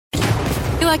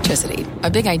Electricity, a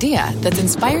big idea that's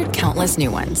inspired countless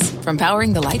new ones. From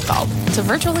powering the light bulb to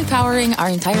virtually powering our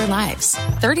entire lives.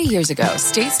 30 years ago,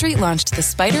 State Street launched the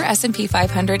Spider S&P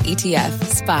 500 ETF,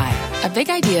 SPY. A big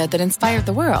idea that inspired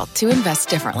the world to invest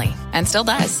differently. And still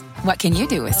does. What can you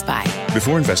do with SPY?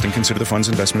 Before investing, consider the fund's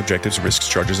investment objectives, risks,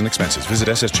 charges, and expenses. Visit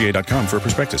ssga.com for a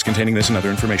prospectus containing this and other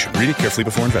information. Read it carefully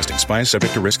before investing. SPY is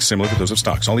subject to risks similar to those of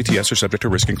stocks. All ETFs are subject to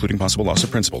risk, including possible loss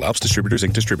of principal. Alps Distributors,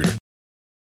 Inc. Distributor.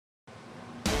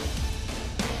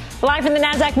 Live from the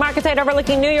Nasdaq market site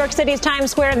overlooking New York City's Times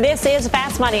Square, this is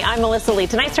Fast Money. I'm Melissa Lee.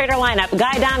 Tonight's trader lineup,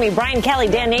 Guy Adami, Brian Kelly,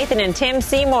 Dan Nathan, and Tim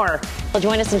Seymour will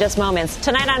join us in just moments.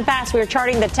 Tonight on Fast, we are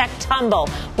charting the tech tumble.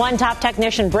 One top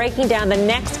technician breaking down the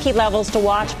next key levels to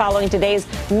watch following today's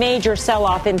major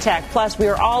sell-off in tech. Plus, we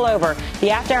are all over the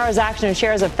after-hours action of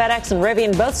shares of FedEx and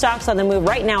Rivian, both stocks on the move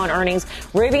right now in earnings.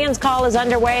 Rivian's call is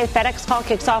underway. FedEx call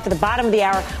kicks off at the bottom of the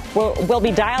hour. We'll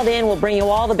be dialed in. We'll bring you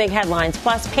all the big headlines.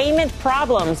 Plus, payment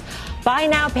problems. Buy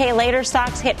now, pay later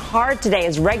stocks hit hard today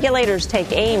as regulators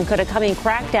take aim. Could a coming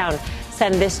crackdown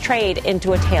send this trade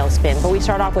into a tailspin? But we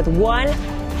start off with one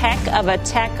heck of a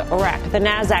tech wreck. The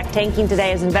Nasdaq tanking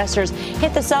today as investors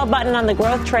hit the sell button on the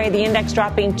growth trade. The index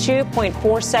dropping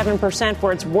 2.47%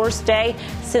 for its worst day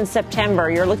since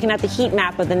September. You're looking at the heat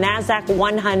map of the Nasdaq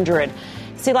 100.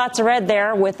 See lots of red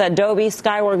there with Adobe,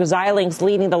 Skyworks, Xilinx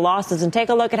leading the losses. And take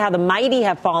a look at how the mighty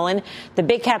have fallen. The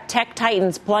big cap tech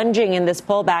titans plunging in this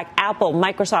pullback. Apple,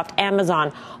 Microsoft,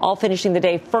 Amazon all finishing the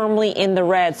day firmly in the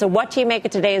red. So what do you make of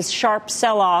today's sharp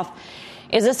sell-off?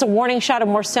 Is this a warning shot of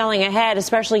more selling ahead,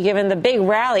 especially given the big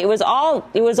rally? It was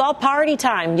all party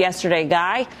time yesterday,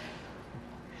 Guy.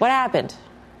 What happened?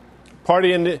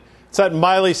 Party in it's that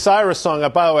Miley Cyrus song.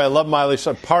 By the way, I love Miley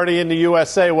Cyrus. Party in the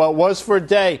USA. Well, it was for a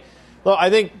day. Look,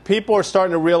 I think people are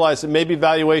starting to realize that maybe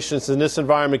valuations in this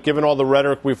environment, given all the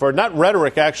rhetoric we've heard, not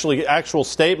rhetoric, actually actual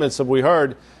statements that we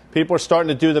heard, people are starting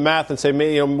to do the math and say,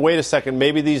 wait a second,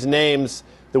 maybe these names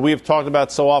that we've talked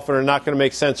about so often are not going to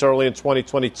make sense early in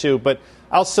 2022. But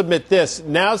I'll submit this.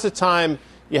 Now's the time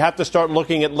you have to start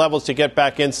looking at levels to get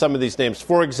back in some of these names.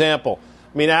 For example,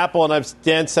 Apple, and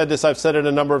Dan said this, I've said it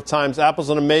a number of times,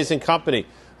 Apple's an amazing company.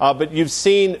 But you've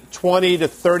seen 20 to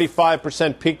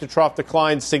 35% peak to trough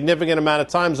declines significant amount of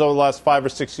times over the last 5 or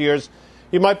 6 years.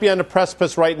 You might be on the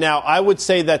precipice right now. I would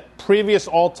say that previous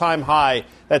all-time high,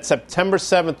 that September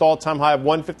 7th all-time high of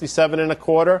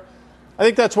 157.25, I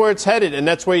think that's where it's headed, and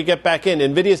that's where you get back in.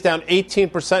 NVIDIA's down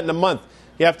 18% in a month.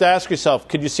 You have to ask yourself,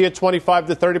 could you see a 25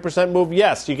 to 30% move?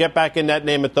 Yes, you get back in that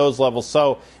name at those levels.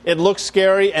 So it looks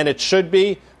scary, and it should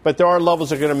be, but there are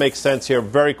levels that are going to make sense here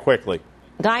very quickly.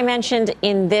 Guy mentioned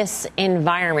in this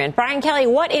environment. Brian Kelly,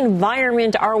 what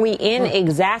environment are we in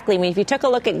exactly? If you took a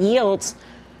look at yields,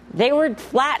 they were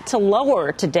flat to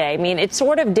lower today. It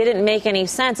sort of didn't make any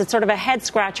sense. It's sort of a head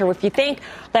scratcher. If you think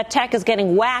that tech is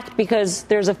getting whacked because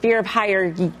there's a fear of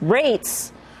higher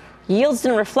rates, yields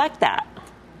didn't reflect that.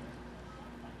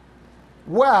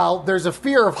 Well, there's a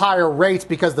fear of higher rates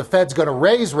because the Fed's going to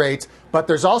raise rates, but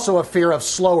there's also a fear of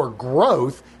slower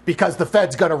growth because the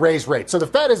Fed's going to raise rates. So the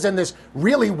Fed is in this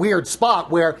really weird spot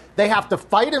where they have to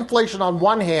fight inflation on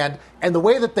one hand, and the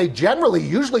way that they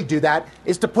usually do that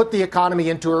is to put the economy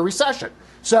into a recession.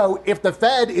 So if the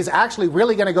Fed is actually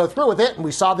really going to go through with it, and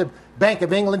we saw the Bank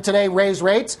of England today raise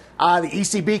rates, the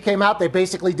ECB came out, they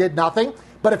basically did nothing.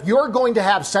 But if you're going to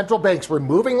have central banks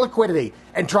removing liquidity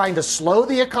and trying to slow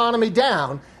the economy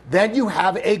down, then you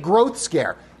have a growth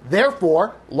scare.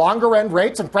 Therefore, longer end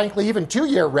rates and frankly even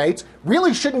 2-year rates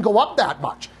really shouldn't go up that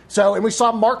much. And we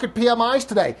saw market PMIs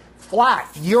today. Flat.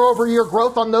 Year-over-year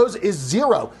growth on those is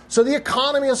 0. So the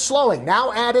economy is slowing.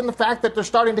 Now add in the fact that they're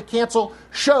starting to cancel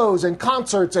shows and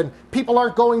concerts and people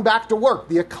aren't going back to work.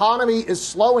 The economy is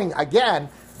slowing again.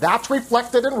 That's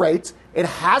reflected in rates. It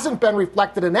hasn't been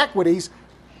reflected in equities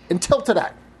until today.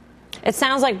 It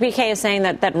sounds like BK is saying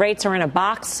that rates are in a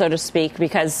box, so to speak,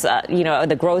 because,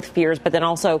 the growth fears, but then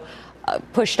also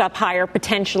pushed up higher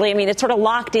potentially. It's sort of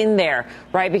locked in there,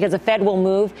 right, because the Fed will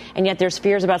move, and yet there's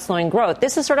fears about slowing growth.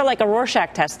 This is sort of like a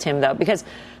Rorschach test, Tim, though, because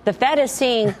the Fed is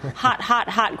seeing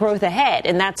hot growth ahead,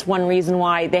 and that's one reason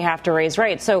why they have to raise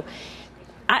rates. So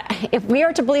if we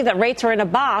are to believe that rates are in a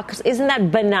box, isn't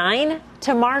that benign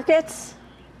to markets?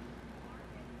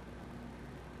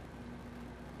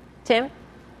 Tim?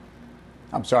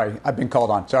 I'm sorry. I've been called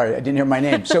on. Sorry, I didn't hear my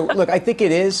name. So, look, I think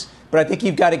it is But I think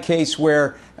you've got a case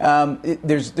where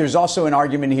there's also an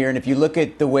argument here. And if you look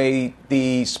at the way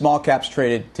the small caps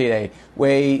traded today,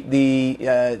 way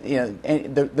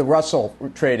the Russell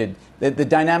traded, the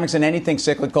dynamics in anything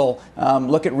cyclical,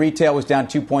 look at retail was down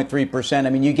 2.3%. I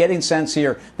mean, you get a sense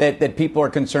here that people are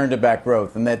concerned about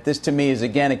growth, and that this to me is,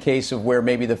 again, a case of where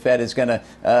maybe the Fed is going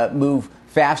to move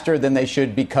faster than they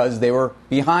should because they were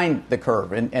behind the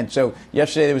curve. And so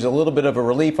yesterday there was a little bit of a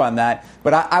relief on that.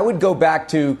 But I would go back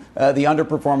to the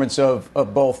underperformance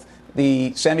of both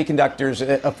the semiconductors,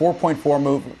 a 4.4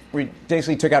 move,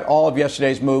 basically took out all of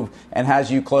yesterday's move and has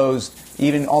you closed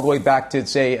even all the way back to,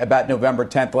 say, about November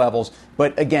 10th levels.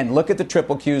 But again, look at the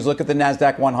triple Qs, look at the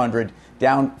Nasdaq 100,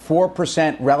 down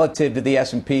 4% relative to the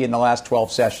S&P in the last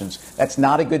 12 sessions. That's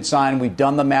not a good sign. We've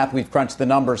done the math. We've crunched the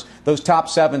numbers. Those top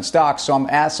 7 stocks, so I'm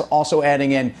also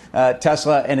adding in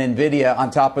Tesla and NVIDIA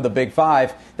on top of the big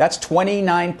 5. That's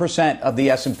 29% of the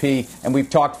S&P, and we've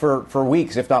talked for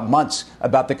weeks, if not months,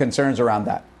 about the concerns around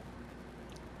that.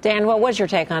 Dan, what was your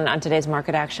take on today's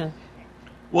market action?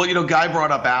 Well, Guy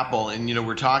brought up Apple, and,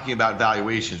 we're talking about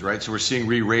valuations, right? So we're seeing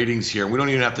re-ratings here. We don't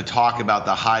even have to talk about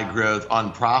the high growth,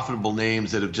 unprofitable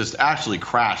names that have just actually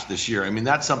crashed this year. I mean,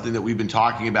 that's something that we've been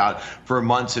talking about for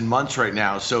months and months right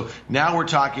now. So now we're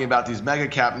talking about these mega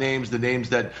cap names, the names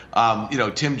that,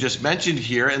 Tim just mentioned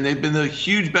here, and they've been the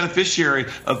huge beneficiary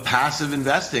of passive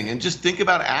investing. And just think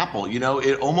about Apple.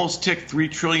 It almost ticked $3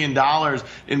 trillion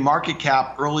in market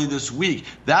cap early this week.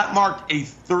 That marked a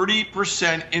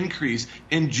 30% increase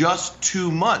in just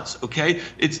 2 months, okay?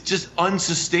 It's just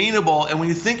unsustainable. And when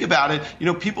you think about it,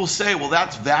 people say, well,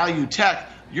 that's value tech.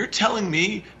 You're telling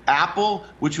me Apple,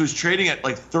 which was trading at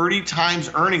like 30 times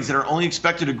earnings that are only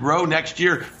expected to grow next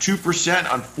year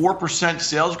 2% on 4%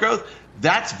 sales growth,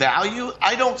 that's value?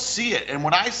 I don't see it. And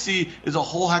what I see is a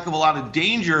whole heck of a lot of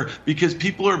danger because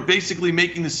people are basically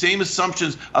making the same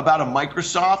assumptions about a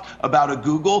Microsoft, about a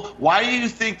Google. Why do you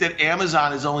think that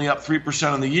Amazon is only up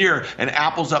 3% on the year and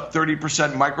Apple's up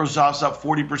 30%, Microsoft's up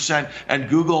 40%, and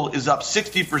Google is up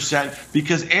 60%?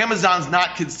 Because Amazon's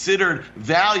not considered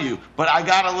value. But I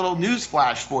got a little news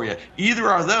flash for you. Either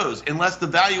are those, unless the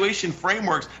valuation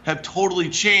frameworks have totally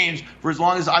changed for as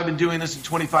long as I've been doing this in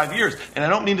 25 years. And I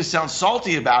don't mean to sound salty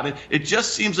about it. It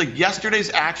just seems like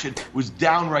yesterday's action was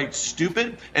downright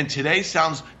stupid, and today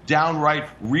sounds downright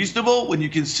reasonable when you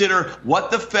consider what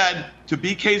the Fed, to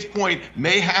BK's point,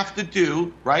 may have to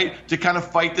do, right, to kind of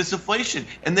fight this inflation.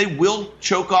 And they will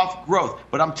choke off growth.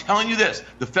 But I'm telling you this,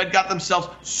 the Fed got themselves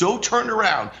so turned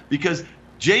around because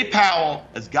Jay Powell,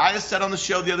 as Guy has said on the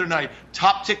show the other night,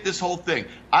 top-ticked this whole thing.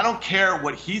 I don't care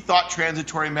what he thought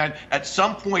transitory meant. At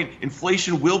some point,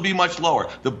 inflation will be much lower.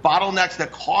 The bottlenecks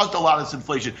that caused a lot of this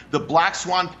inflation, the black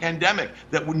swan pandemic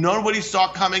that nobody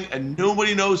saw coming and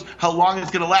nobody knows how long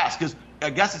it's going to last because I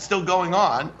guess it's still going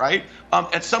on, right?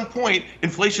 At some point,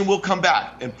 inflation will come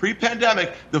back. And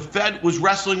pre-pandemic, the Fed was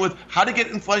wrestling with how to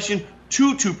get inflation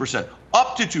to 2%.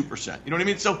 Up to 2%. You know what I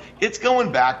mean? So it's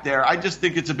going back there. I just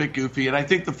think it's a bit goofy. And I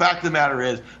think the fact of the matter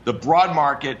is the broad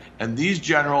market and these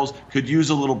generals could use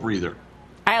a little breather.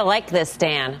 I like this,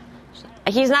 Dan.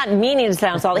 He's not meaning to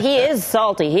sound salty. He is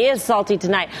salty. He is salty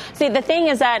tonight. See, the thing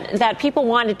is that people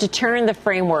wanted to turn the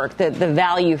framework, the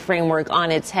value framework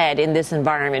on its head in this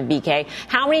environment, BK.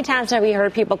 How many times have we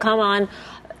heard people come on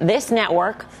this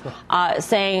network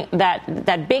saying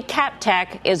that big cap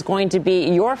tech is going to be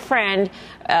your friend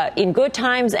in good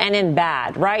times and in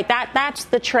bad, right? That's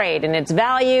the trade, and it's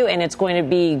value, and it's going to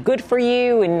be good for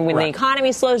you. And when the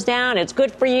economy slows down, it's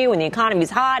good for you. When the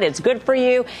economy's hot, it's good for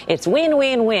you. It's win,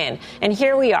 win, win. And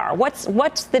here we are. What's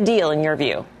the deal in your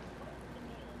view?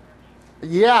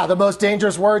 Yeah, the most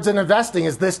dangerous words in investing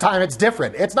is this time it's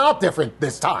different. It's not different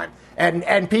this time.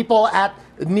 And people at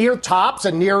near tops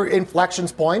and near inflection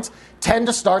points tend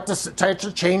to start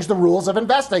to change the rules of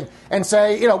investing and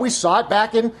say, we saw it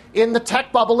back in the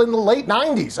tech bubble in the late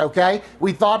 90s, okay?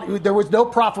 We thought there was no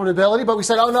profitability, but we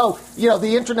said, oh, no,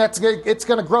 the it's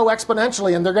going to grow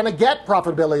exponentially and they're going to get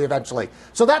profitability eventually.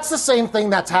 So that's the same thing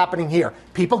that's happening here.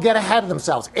 People get ahead of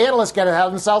themselves. Analysts get ahead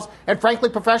of themselves. And frankly,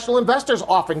 professional investors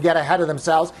often get ahead of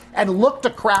themselves and look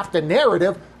to craft a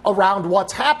narrative around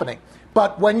what's happening.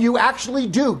 But when you actually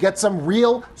do get some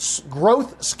real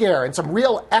growth scare and some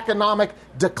real economic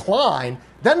decline,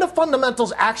 then the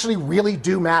fundamentals actually really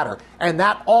do matter. And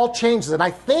that all changes. And I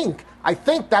think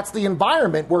that's the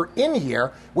environment we're in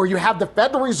here, where you have the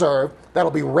Federal Reserve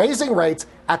that'll be raising rates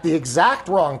at the exact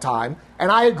wrong time.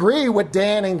 And I agree with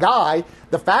Dan and Guy.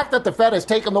 The fact that the Fed has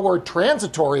taken the word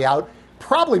transitory out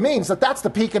probably means that that's the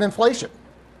peak in inflation.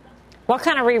 What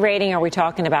kind of re-rating are we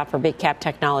talking about for big cap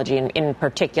technology in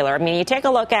particular? I mean, you take a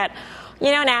look at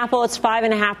You know, in Apple, it's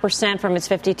 5.5% from its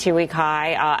 52-week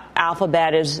high.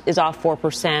 Alphabet is off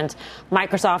 4%.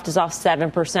 Microsoft is off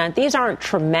 7%. These aren't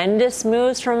tremendous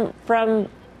moves from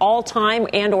all-time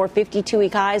and or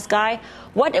 52-week highs, Guy.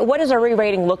 What does a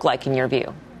re-rating look like in your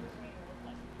view?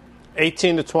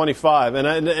 18 to 25,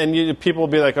 and people will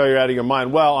be like, "Oh, you're out of your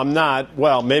mind." Well, I'm not.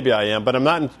 Well, maybe I am, but I'm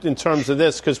not in terms of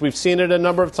this because we've seen it a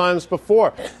number of times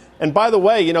before. And by the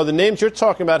way, you know, the names you're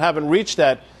talking about haven't reached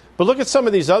that. But look at some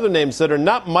of these other names that are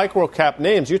not micro cap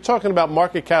names. You're talking about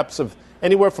market caps of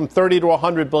anywhere from $30 to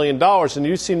 $100 billion, and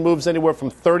you've seen moves anywhere from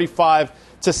 35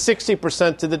 to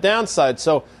 60% to the downside.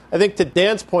 So I think to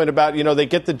Dan's point about, you know, they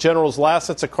get the general's last,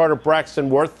 it's a Carter Braxton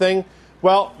Worth thing.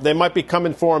 Well, they might be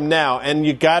coming for him now, and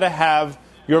you got to have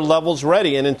your levels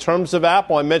ready. And in terms of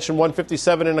Apple, I mentioned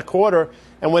 157.25,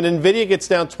 and when Nvidia gets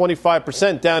down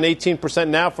 25%, down 18%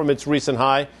 now from its recent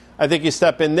high, I think you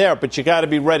step in there, but you got to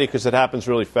be ready because it happens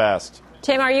really fast.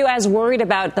 Tim, are you as worried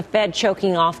about the Fed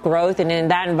choking off growth, and in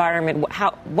that environment,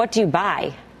 what do you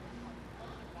buy?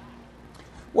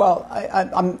 Well,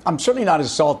 I'm certainly not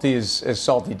as salty as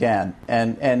salty Dan,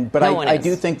 but I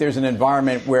do think there's an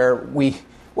environment where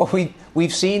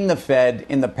we've seen the Fed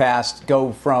in the past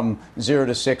go from 0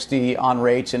 to 60 on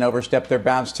rates and overstep their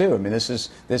bounds too. I mean, this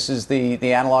is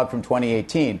the analog from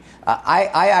 2018.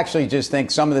 I actually just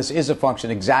think some of this is a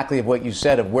function exactly of what you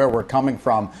said of where we're coming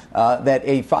from. That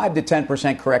a 5 to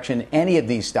 10% correction in any of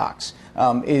these stocks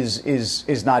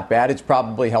is not bad. It's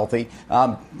probably healthy.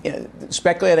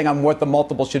 Speculating on what the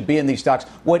multiple should be in these stocks.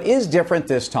 What is different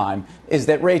this time is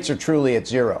that rates are truly at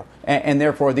zero. And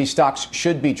therefore, these stocks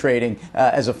should be trading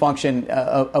as a function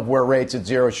of where rates at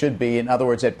zero should be. In other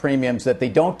words, at premiums that they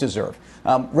don't deserve.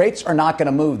 Rates are not going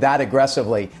to move that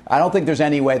aggressively. I don't think there's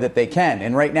any way that they can.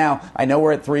 And right now, I know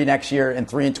we're at 3 next year and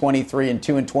 3 in 23 and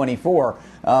 2 in 24.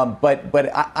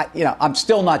 But I'm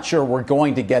still not sure we're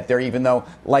going to get there, even though,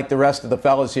 like the rest of the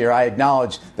fellows here, I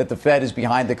acknowledge that the Fed is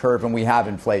behind the curve and we have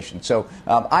inflation. So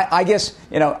I guess,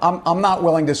 I'm not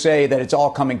willing to say that it's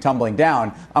all coming tumbling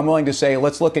down. I'm willing to say,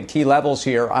 let's look at key levels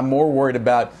here. I'm more worried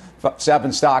about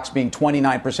 7 stocks being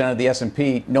 29% of the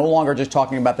S&P, no longer just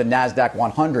talking about the Nasdaq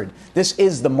 100. This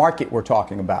is the market we're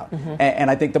talking about. Mm-hmm.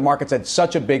 And I think the market's had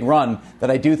such a big run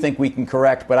that I do think we can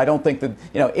correct. But I don't think that,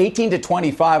 18 to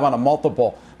 25 on a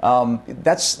multiple,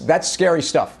 that's scary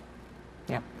stuff.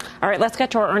 Yeah. All right, let's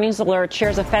get to our earnings alert.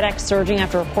 Shares of FedEx surging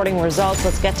after reporting results.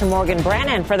 Let's get to Morgan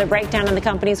Brennan for the breakdown on the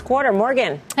company's quarter.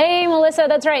 Morgan. Hey, Melissa,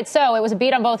 that's right. So it was a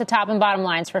beat on both the top and bottom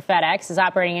lines for FedEx. His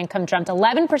operating income jumped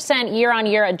 11% year on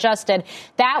year adjusted.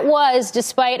 That was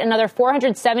despite another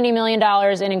 $470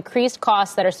 million in increased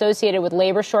costs that are associated with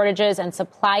labor shortages and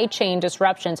supply chain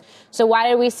disruptions. So why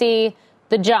did we see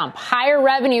the jump? Higher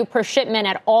revenue per shipment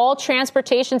at all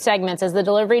transportation segments as the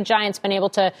delivery giant's been able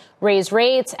to raise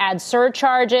rates, add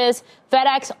surcharges.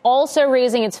 FedEx also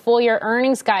raising its full-year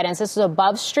earnings guidance. This is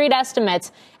above street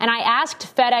estimates. And I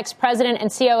asked FedEx President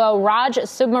and COO Raj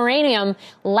Subramaniam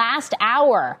last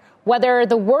hour whether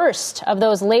the worst of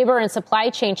those labor and supply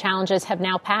chain challenges have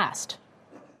now passed.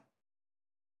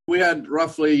 We had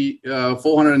roughly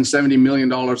 $470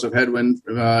 million of headwind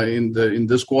in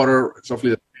this quarter. It's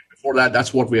roughly before that,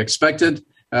 that's what we expected.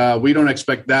 We don't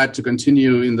expect that to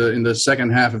continue in the second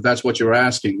half, if that's what you're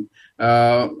asking.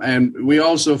 And we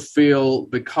also feel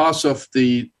because of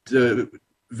the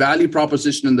value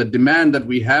proposition and the demand that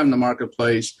we have in the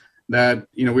marketplace that,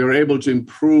 we were able to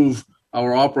improve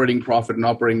our operating profit and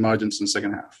operating margins in the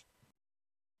second half.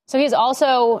 So he's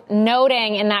also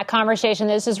noting in that conversation,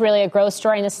 this is really a growth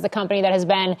story, and this is the company that has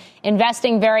been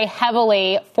investing very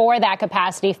heavily for that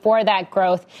capacity, for that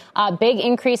growth. Big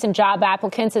increase in job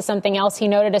applicants is something else he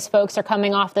noted as folks are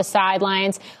coming off the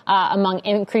sidelines among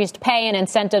increased pay and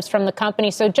incentives from the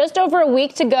company. So just over a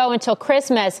week to go until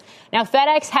Christmas. Now,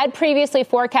 FedEx had previously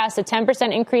forecast a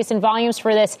 10% increase in volumes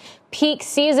for this peak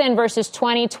season versus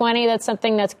 2020. That's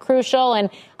something that's crucial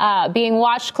and being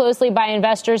watched closely by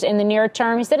investors in the near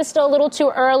term. He said it's still a little too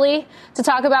early to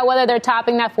talk about whether they're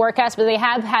topping that forecast, but they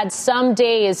have had some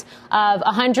days of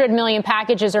 100 million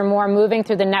packages or more moving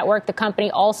through the network. The company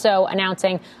also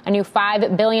announcing a new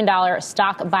 $5 billion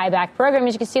stock buyback program.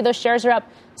 As you can see, those shares are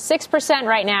up 6%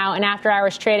 right now in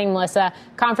after-hours trading, Melissa.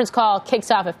 Conference call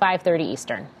kicks off at 5:30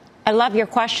 Eastern. I love your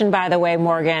question, by the way,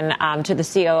 Morgan, to the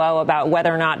COO about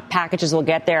whether or not packages will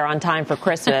get there on time for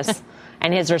Christmas.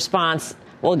 And his response,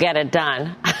 we'll get it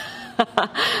done.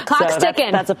 Clock's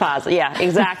ticking. That's a positive. Yeah,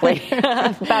 exactly.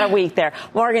 About a week there.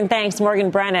 Morgan, thanks. Morgan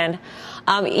Brennan.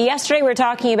 Yesterday, we were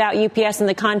talking about UPS in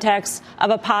the context of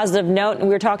a positive note. And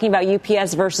we were talking about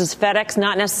UPS versus FedEx,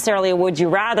 not necessarily a would you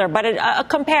rather, but a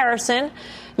comparison.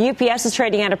 UPS is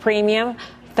trading at a premium.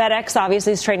 FedEx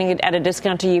obviously is trading at a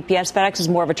discount to UPS. FedEx is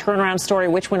more of a turnaround story.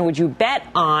 Which one would you bet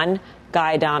on?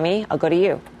 Guy Adami, I'll go to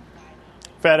you.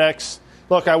 FedEx.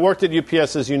 Look, I worked at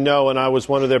UPS, as you know, and I was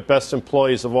one of their best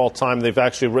employees of all time. They've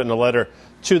actually written a letter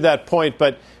to that point.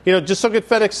 But, just look at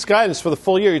FedEx's guidance for the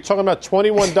full year. You're talking about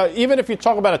 $21. Even if you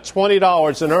talk about a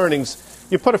 $20 in earnings,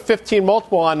 you put a 15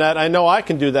 multiple on that. I know I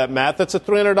can do that math. That's a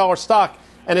 $300 stock,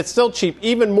 and it's still cheap,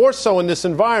 even more so in this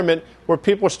environment where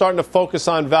people are starting to focus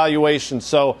on valuation.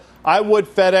 So I would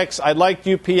FedEx. I like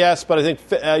UPS, but I think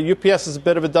UPS is a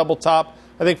bit of a double top.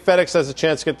 I think FedEx has a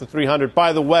chance to get to 300.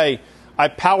 By the way, I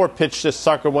power pitched this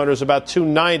sucker when it was about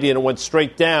 290 and it went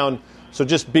straight down. So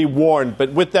just be warned.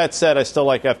 But with that said, I still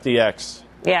like FDX.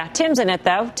 Yeah, Tim's in it,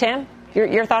 though. Tim,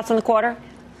 your thoughts on the quarter?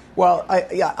 Well,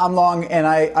 I'm long, and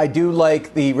I do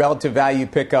like the relative value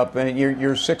pickup. And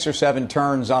you're 6 or 7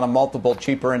 turns on a multiple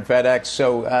cheaper in FedEx.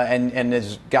 So, and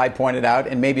as Guy pointed out,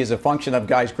 and maybe as a function of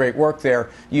Guy's great work there,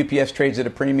 UPS trades at a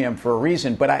premium for a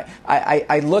reason. But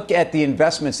I look at the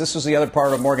investments. This was the other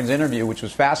part of Morgan's interview, which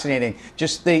was fascinating.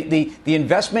 Just the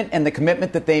investment and the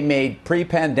commitment that they made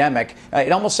pre-pandemic.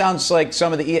 It almost sounds like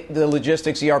some of the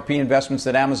logistics ERP investments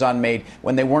that Amazon made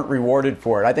when they weren't rewarded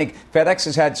for it. I think FedEx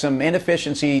has had some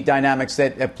inefficiency dynamics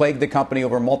that have plagued the company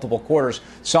over multiple quarters.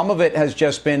 Some of it has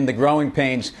just been the growing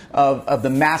pains of the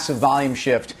massive volume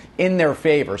shift in their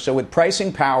favor. So with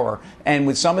pricing power and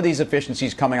with some of these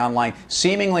efficiencies coming online,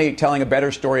 seemingly telling a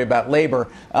better story about labor,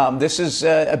 this is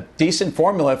a decent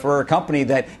formula for a company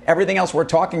that everything else we're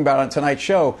talking about on tonight's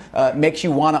show makes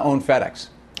you want to own FedEx.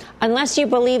 Unless you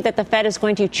believe that the Fed is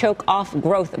going to choke off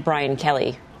growth, Brian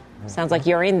Kelly. Sounds like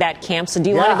you're in that camp. So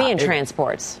do you want to be in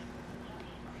transports?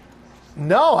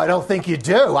 No, I don't think you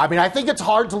do. I mean, I think it's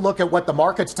hard to look at what the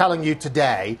market's telling you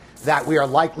today, that we are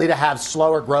likely to have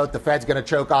slower growth, the Fed's going to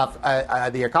choke off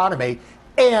the economy,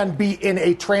 and be in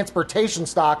a transportation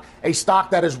stock, a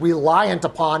stock that is reliant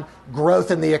upon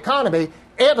growth in the economy,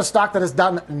 and a stock that has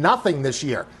done nothing this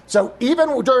year. So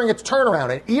even during its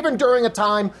turnaround, and even during a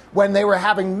time when they were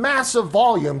having massive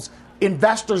volumes,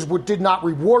 investors did not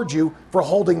reward you for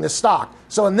holding the stock.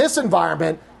 So in this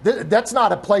environment, that's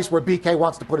not a place where BK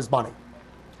wants to put his money.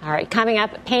 All right, coming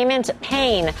up, payment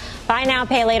pain. Buy now,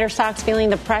 pay later stocks feeling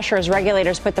the pressure as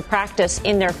regulators put the practice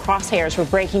in their crosshairs. We're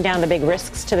breaking down the big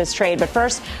risks to this trade. But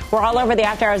first, we're all over the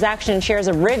after-hours action in shares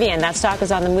of Rivian. That stock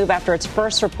is on the move after its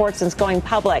first report since going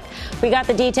public. We got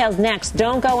the details next.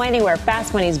 Don't go anywhere.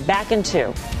 Fast Money's back in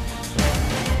 2.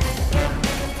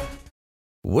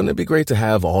 Wouldn't it be great to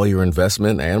have all your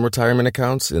investment and retirement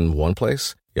accounts in one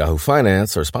place? Yahoo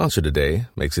Finance, our sponsor today,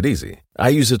 makes it easy. I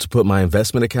use it to put my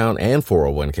investment account and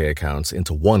 401k accounts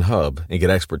into one hub and get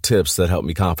expert tips that help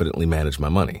me confidently manage my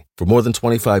money. For more than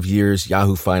 25 years,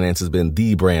 Yahoo Finance has been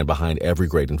the brand behind every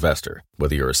great investor.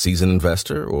 Whether you're a seasoned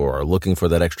investor or are looking for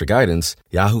that extra guidance,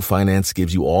 Yahoo Finance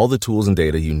gives you all the tools and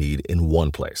data you need in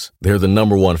one place. They're the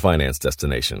 #1 finance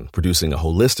destination, producing a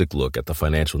holistic look at the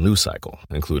financial news cycle,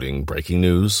 including breaking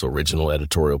news, original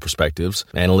editorial perspectives,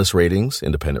 analyst ratings,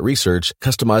 independent research,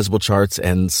 customizable charts,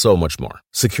 and so much more.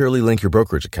 Securely link your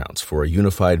brokerage accounts for a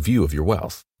unified view of your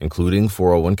wealth, including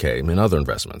 401k and other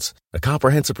investments. A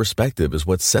comprehensive perspective is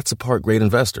what sets apart great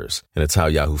investors, and it's how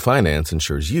Yahoo Finance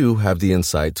ensures you have the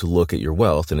insight to look at your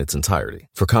wealth in its entirety.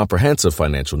 For comprehensive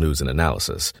financial news and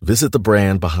analysis, visit the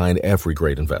brand behind every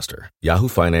great investor,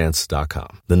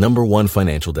 yahoofinance.com, the #1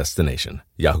 financial destination,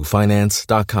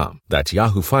 yahoofinance.com. That's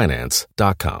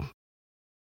yahoofinance.com.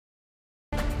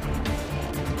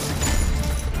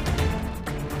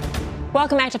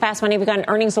 Welcome back to Fast Money. We've got an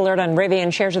earnings alert on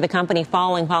Rivian. Shares of the company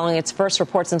following its first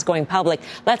report since going public.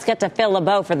 Let's get to Phil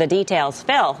LeBeau for the details.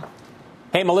 Phil.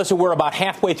 Hey, Melissa, we're about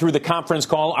halfway through the conference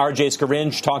call. RJ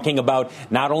Scaringe talking about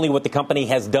not only what the company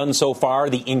has done so far,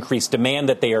 the increased demand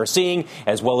that they are seeing,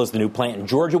 as well as the new plant in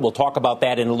Georgia. We'll talk about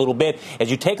that in a little bit. As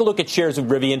you take a look at shares of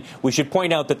Rivian, we should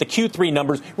point out that the Q3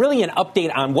 numbers, really an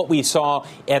update on what we saw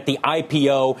at the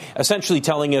IPO, essentially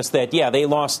telling us that, they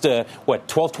lost,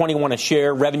 $12.21 a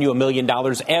share, revenue $1 million,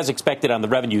 as expected on the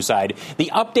revenue side.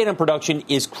 The update on production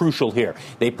is crucial here.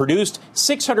 They produced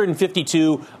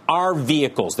 652 R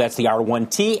vehicles. That's the R1T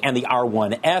and the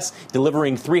R1S,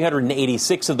 delivering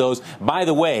 386 of those. By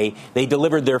the way, they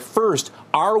delivered their first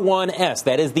R1S,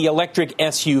 that is the electric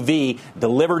SUV,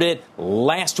 delivered it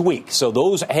last week. So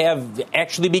those have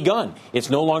actually begun. It's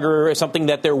no longer something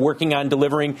that they're working on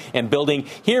delivering and building.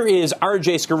 Here is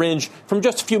RJ Scaringe from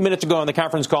just a few minutes ago on the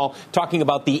conference call talking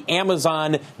about the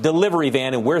Amazon delivery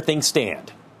van and where things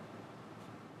stand.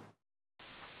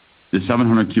 The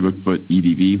 700 cubic foot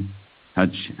EDV has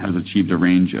achieved a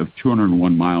range of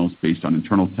 201 miles based on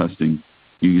internal testing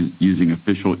using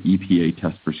official EPA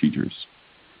test procedures.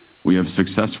 We have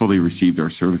successfully received our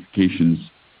certifications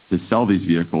to sell these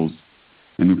vehicles,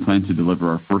 and we plan to deliver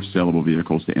our first saleable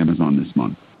vehicles to Amazon this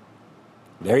month.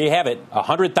 There you have it.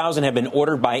 100,000 have been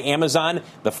ordered by Amazon.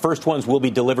 The first ones will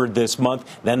be delivered this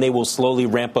month. Then they will slowly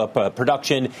ramp up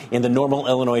production in the Normal,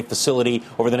 Illinois facility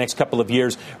over the next couple of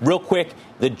years. Real quick,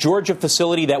 the Georgia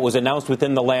facility that was announced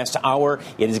within the last hour,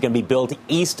 it is going to be built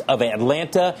east of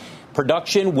Atlanta.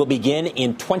 Production will begin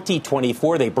in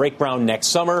 2024. They break ground next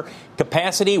summer.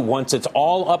 Capacity, once it's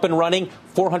all up and running,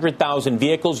 400,000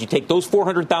 vehicles. You take those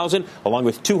 400,000 along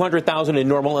with 200,000 in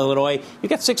Normal, Illinois. You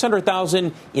got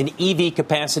 600,000 in EV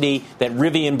capacity that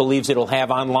Rivian believes it'll have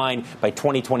online by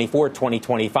 2024,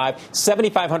 2025.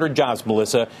 7,500 jobs,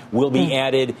 Melissa, will be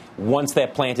added once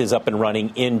that plant is up and running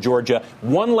in Georgia.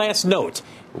 One last note.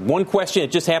 One question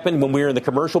that just happened when we were in the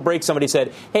commercial break. Somebody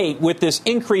said, hey, with this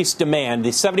increased demand,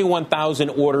 the 71,000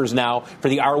 orders now for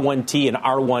the R1T and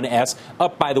R1S,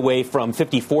 up, by the way, from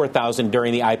 54,000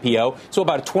 during the IPO, so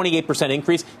about a 28%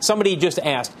 increase. Somebody just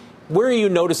asked, where are you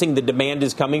noticing the demand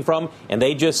is coming from? And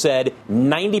they just said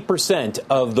 90%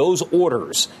 of those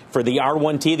orders for the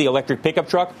R1T, the electric pickup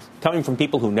truck, coming from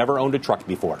people who never owned a truck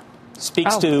before.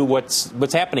 Speaks to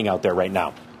what's happening out there right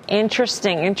now.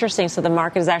 Interesting. So the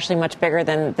market is actually much bigger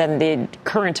than the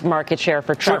current market share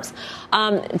for trucks.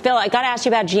 Sure. Phil, I got to ask you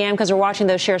about GM because we're watching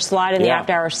those shares slide in the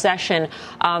after-hour session.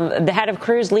 The head of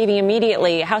Cruise leaving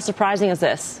immediately. How surprising is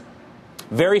this?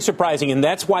 Very surprising, and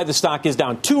that's why the stock is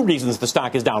down. Two reasons the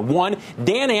stock is down. One,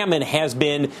 Dan Ammann has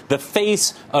been the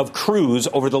face of Cruise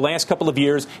over the last couple of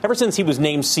years, ever since he was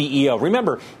named CEO.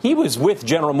 Remember, he was with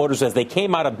General Motors as they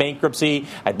came out of bankruptcy.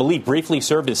 I believe briefly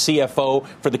served as CFO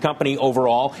for the company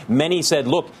overall. Many said,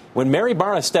 look, when Mary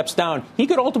Barra steps down, he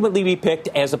could ultimately be picked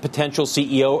as a potential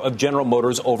CEO of General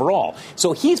Motors overall.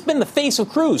 So he's been the face of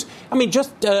Cruise. I mean,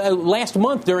 just last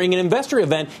month during an investor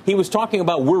event, he was talking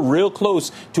about we're real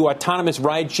close to autonomous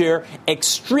rideshare,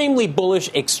 extremely bullish,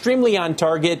 extremely on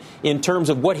target in terms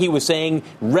of what he was saying,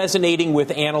 resonating with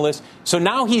analysts. So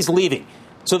now he's leaving.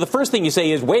 So the first thing you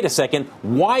say is, wait a second,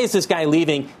 why is this guy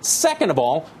leaving? Second of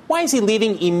all, why is he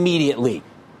leaving immediately?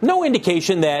 No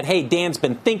indication that, hey, Dan's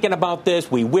been thinking about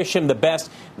this. We wish him the best.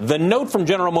 The note from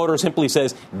General Motors simply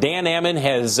says Dan Ammann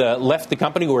has left the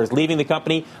company or is leaving the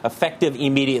company effective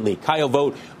immediately. Kyle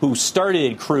Vogt, who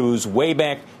started Cruise way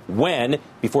back when,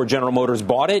 before General Motors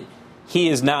bought it, he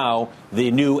is now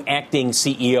the new acting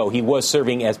CEO. He was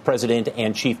serving as president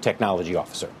and chief technology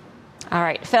officer. All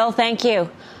right. Phil, thank you.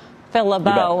 Phil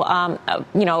LeBeau,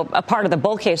 a part of the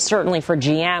bull case certainly for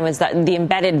GM is that the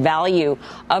embedded value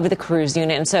of the Cruise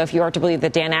unit. And so if you are to believe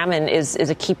that Dan Ammann is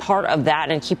a key part of that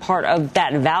and a key part of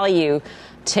that value,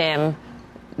 Tim,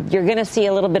 you're going to see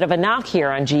a little bit of a knock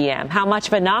here on GM. How much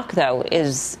of a knock, though,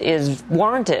 is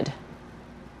warranted?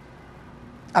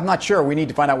 I'm not sure. We need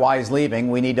to find out why he's leaving.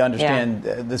 We need to understand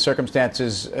the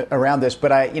circumstances around this.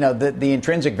 But the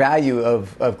intrinsic value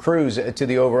of Cruise to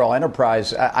the overall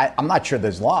enterprise, I'm not sure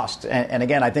that's lost. And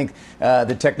again, I think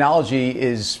the technology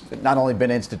is not only been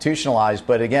institutionalized,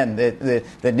 but again,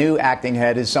 the new acting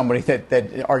head is somebody that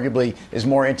arguably is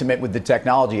more intimate with the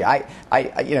technology.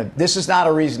 This is not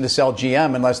a reason to sell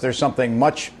GM unless there's something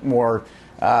much more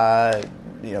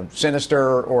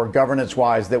sinister or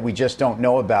governance-wise that we just don't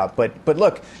know about. But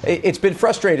look, it's been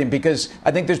frustrating because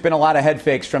I think there's been a lot of head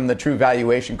fakes from the true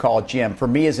valuation call at GM. For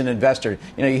me as an investor,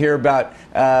 you hear about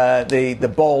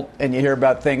the Bolt and you hear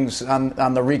about things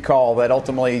on the recall that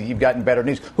ultimately you've gotten better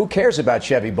news. Who cares about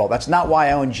Chevy Bolt? That's not why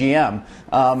I own GM.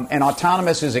 And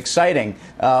autonomous is exciting.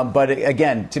 But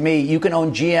again, to me, you can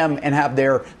own GM and have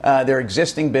their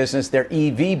existing business, their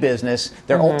EV business,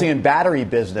 their Ultium battery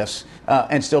business,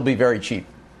 and still be very cheap.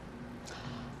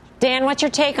 Dan, what's your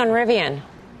take on Rivian?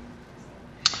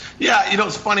 Yeah,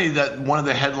 it's funny that one of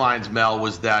the headlines, Mel,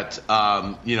 was that,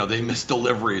 they missed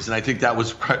deliveries. And I think that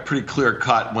was pretty clear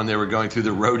cut when they were going through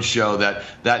the roadshow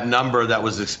that number that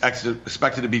was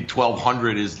expected to be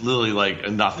 1,200 is literally like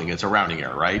nothing. It's a rounding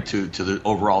error, right, to the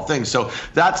overall thing. So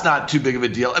that's not too big of a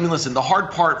deal. I mean, listen, the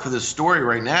hard part for this story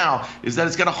right now is that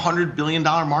it's got a $100 billion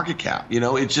market cap.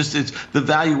 It's the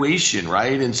valuation,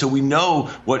 right? And so we know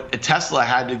what Tesla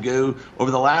had to go over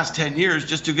the last 10 years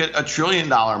just to get $1 trillion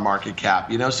market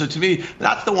cap, So to me,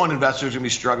 that's the one investors are going to be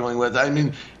struggling with. I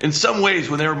mean, in some ways,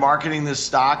 when they were marketing this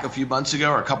stock a few months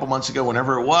ago or a couple months ago,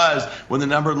 whenever it was, when the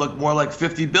number looked more like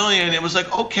 50 billion, it was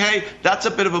like, okay, that's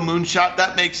a bit of a moonshot.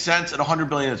 That makes sense. At 100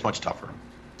 billion, it's much tougher.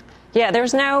 Yeah,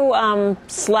 there's no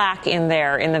slack in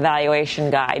there in the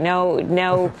valuation guide.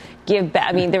 No give back.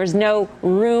 I mean, there's no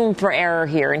room for error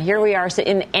here. And here we are.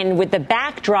 And with the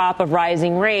backdrop of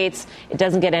rising rates, it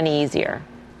doesn't get any easier.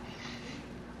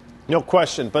 No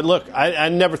question. But look, I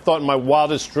never thought in my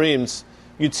wildest dreams,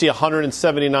 you'd see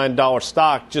 $179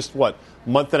 stock just,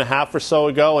 month and a half or so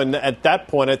ago. And at that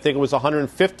point, I think it was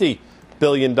 $150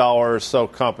 billion or so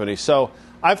company. So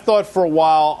I've thought for a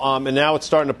while, and now it's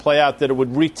starting to play out, that it would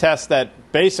retest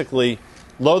that basically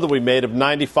low that we made of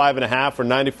 95.5 or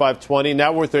 95.20.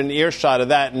 Now we're within earshot of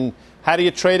that. And how do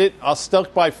you trade it? I'll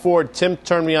stick by Ford. Tim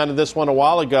turned me on to this one a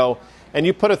while ago. And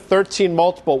you put a 13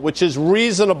 multiple, which is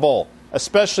reasonable,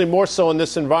 especially more so in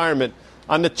this environment.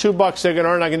 On the $2 they're going to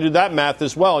earn, I can do that math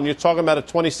as well. And you're talking about a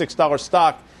 $26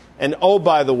 stock. And oh,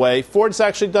 by the way, Ford's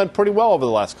actually done pretty well over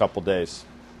the last couple days.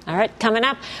 All right, coming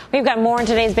up, we've got more in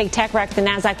today's big tech wreck. The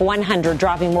Nasdaq 100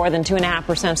 dropping more than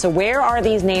 2.5%. So where are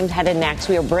these names headed next?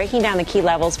 We are breaking down the key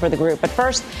levels for the group. But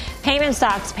first, payment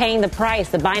stocks paying the price.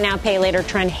 The buy now, pay later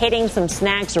trend hitting some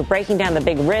snags. We're breaking down the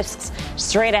big risks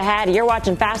straight ahead. You're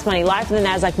watching Fast Money live from the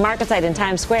Nasdaq market site in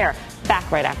Times Square.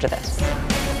 Back right after this.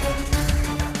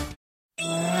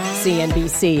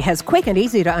 CNBC has quick and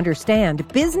easy to understand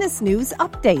business news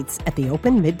updates at the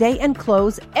open, midday, and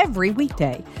close every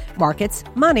weekday. Markets,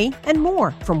 money, and more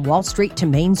from Wall Street to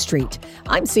Main Street.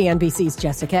 I'm CNBC's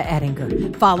Jessica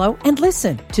Ettinger. Follow and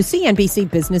listen to CNBC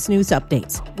Business News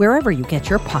Updates wherever you get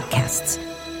your podcasts.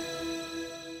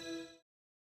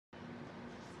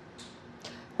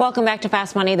 Welcome back to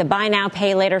Fast Money. The buy now,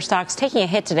 pay later stocks taking a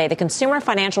hit today. The Consumer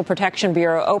Financial Protection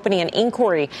Bureau opening an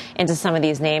inquiry into some of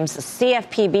these names.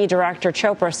 CFPB Director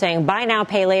Chopra saying buy now,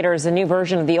 pay later is a new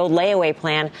version of the old layaway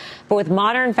plan, but with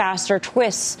modern, faster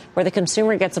twists where the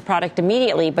consumer gets a product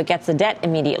immediately but gets the debt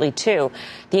immediately too.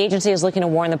 The agency is looking to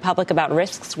warn the public about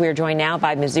risks. We are joined now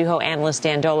by Mizuho analyst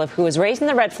Dan Dolev, who was raising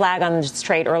the red flag on this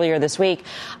trade earlier this week.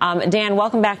 Dan,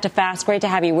 welcome back to Fast. Great to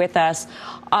have you with us.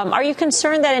 Are you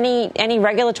concerned that any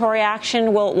regulatory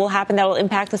action will happen that will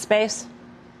impact the space?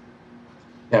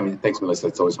 Yeah, thanks, Melissa.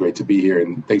 It's always great to be here,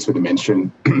 and thanks for the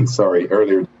mention.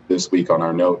 Earlier this week on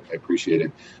our note. I appreciate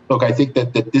it. Look, I think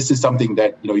that this is something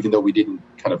that, even though we didn't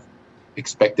kind of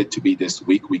expect it to be this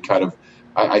week,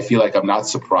 I feel like I'm not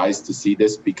surprised to see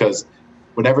this, because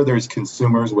whenever there's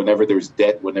consumers, whenever there's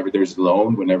debt, whenever there's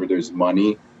loan, whenever there's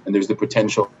money, and there's the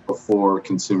potential for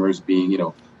consumers being,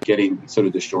 getting sort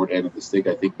of the short end of the stick,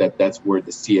 I think that's where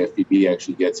the CFPB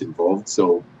actually gets involved.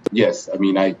 So, yes, I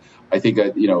think,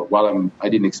 while I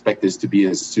didn't expect this to be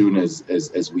as soon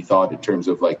as we thought in terms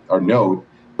of like our note,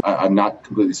 I'm not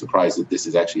completely surprised that this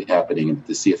is actually happening and that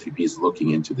the CFPB is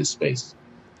looking into this space.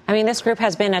 This group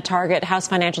has been a target. House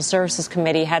Financial Services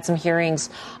Committee had some hearings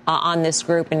on this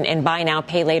group and buy now,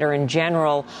 pay later in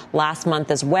general last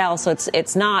month as well. So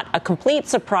it's not a complete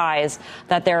surprise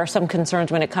that there are some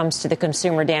concerns when it comes to the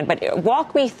consumer, Dan. But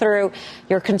walk me through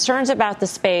your concerns about the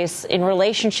space in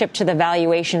relationship to the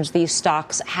valuations these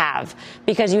stocks have,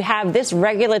 because you have this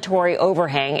regulatory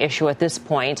overhang issue at this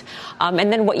point.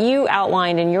 And then what you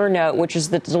outlined in your note, which is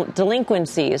the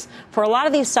delinquencies. For a lot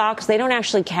of these stocks, they don't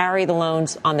actually carry the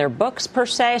loans on their books per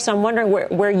se. So I'm wondering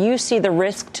where you see the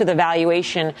risk to the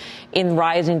valuation in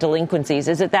rising delinquencies.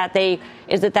 Is it that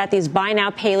these buy now,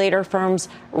 pay later firms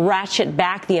ratchet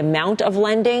back the amount of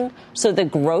lending so the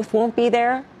growth won't be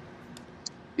there?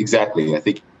 Exactly. I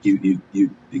think you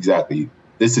exactly.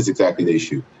 This is exactly the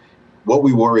issue. What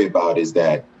we worry about is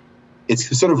that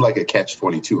it's sort of like a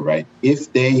catch-22, right?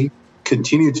 If they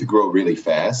continue to grow really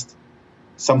fast,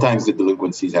 sometimes the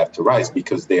delinquencies have to rise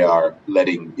because they are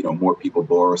letting, more people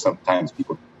borrow. Sometimes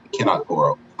people cannot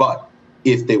borrow. But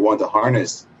if they want to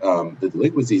harness the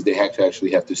delinquencies, they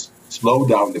actually have to slow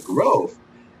down the growth,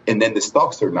 and then the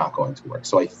stocks are not going to work.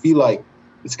 So I feel like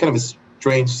it's kind of a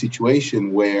strange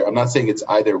situation where I'm not saying it's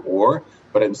either or,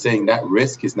 but I'm saying that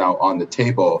risk is now on the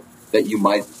table, that you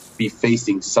might be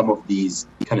facing some of these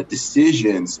kind of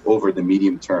decisions over the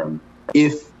medium term.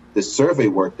 If the survey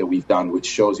work that we've done, which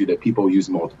shows you that people use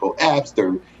multiple apps,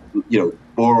 they're,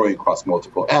 borrowing across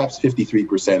multiple apps.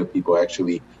 53% of people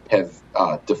actually have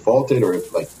defaulted or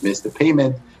have missed a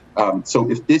payment.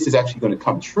 So if this is actually going to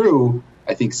come true,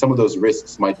 I think some of those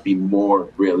risks might be more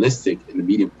realistic in the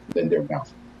medium than they're now.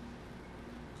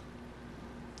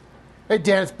 Hey,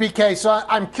 Dan, it's BK. So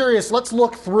I'm curious, let's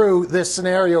look through this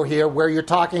scenario here where you're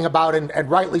talking about,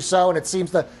 and rightly so, and it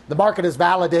seems that the market is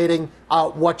validating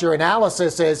what your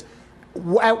analysis is.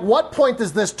 At what point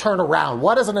does this turn around?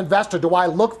 What, as an investor, do I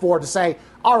look for to say,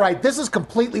 all right, this is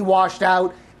completely washed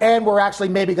out and we're actually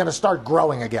maybe going to start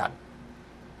growing again?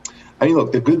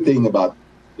 Look, the good thing about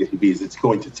FEB is it's a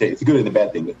good and a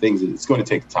bad thing. The thing is it's going to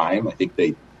take time. I think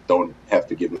they don't have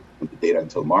to give the data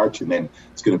until March, and then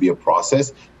it's going to be a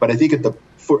process. But I think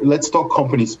let's talk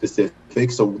company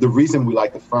specific. So the reason we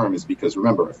like Affirm is because,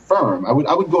 remember, Affirm, I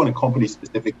would go on a company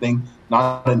specific thing,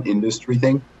 not an industry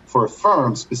thing. For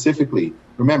Affirm specifically,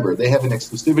 remember, they have an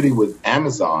exclusivity with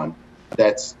Amazon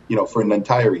that's, for an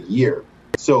entire year.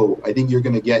 So I think you're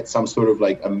going to get some sort of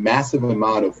like a massive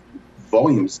amount of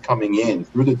volumes coming in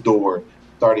through the door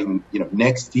starting,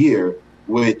 next year,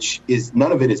 which is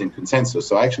none of it is in consensus.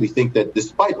 So I actually think that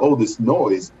despite all this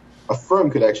noise, Affirm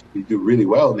could actually do really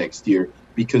well next year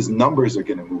because numbers are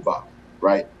going to move up,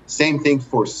 right? Same thing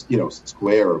for,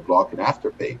 Square or Block and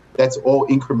Afterpay. That's all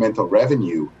incremental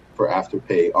revenue for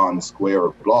Afterpay on Square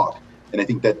or Block. And I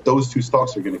think that those two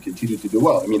stocks are going to continue to do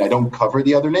well. I mean, I don't cover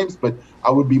the other names, but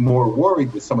I would be more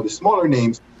worried with some of the smaller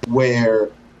names where,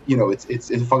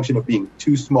 it's a function of being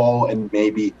too small and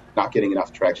maybe not getting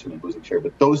enough traction and losing share.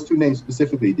 But those two names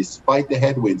specifically, despite the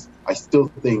headwinds, I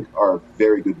still think are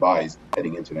very good buys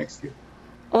heading into next year.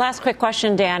 Last quick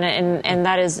question, Dan, and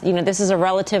that is, this is a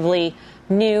relatively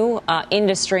new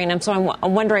industry, and so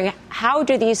I'm wondering, how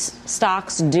do these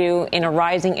stocks do in a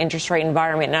rising interest rate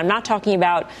environment? And I'm not talking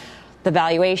about the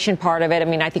valuation part of it. I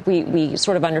mean, I think we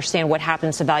sort of understand what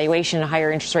happens to valuation in a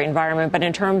higher interest rate environment. But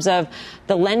in terms of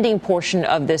the lending portion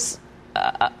of this,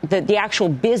 the actual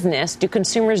business, do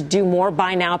consumers do more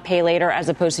buy now, pay later as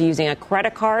opposed to using a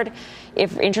credit card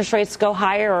if interest rates go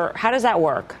higher? Or how does that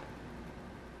work?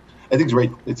 I think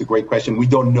it's a great question. We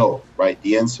don't know, right?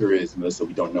 The answer is, Melissa,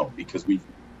 we don't know because we've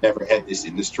never had this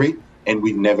industry and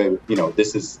we've never,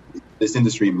 this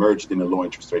industry emerged in a low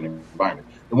interest rate environment.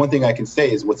 The one thing I can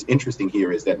say is what's interesting here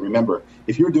is that, remember,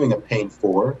 if you're doing a pay in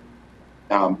four,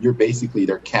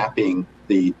 they're capping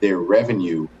their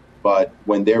revenue, but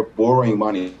when they're borrowing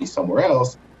money somewhere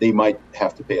else, they might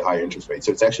have to pay a higher interest rate.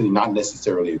 So it's actually not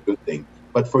necessarily a good thing.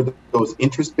 But for those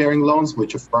interest-bearing loans,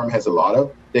 which Affirm has a lot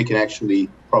of, they can actually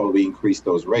probably increase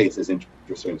those rates as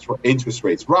interest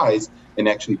rates rise and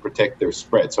actually protect their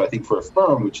spread. So I think for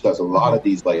Affirm, which does a lot of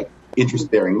these like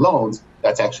interest-bearing loans,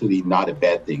 that's actually not a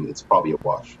bad thing. It's probably a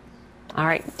wash. All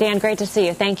right. Dan, great to see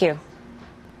you. Thank you.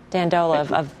 Dan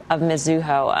Dolev of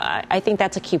Mizuho. I think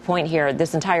that's a key point here.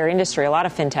 This entire industry, a lot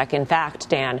of fintech, in fact,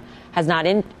 Dan, has not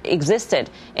existed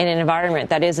in an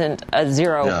environment that isn't a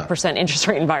 0% interest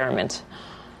rate environment.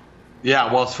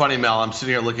 Yeah, well, it's funny, Mel. I'm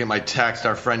sitting here looking at my text.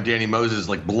 Our friend Danny Moses is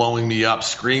like blowing me up,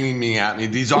 screaming me at me.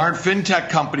 These aren't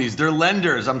fintech companies. They're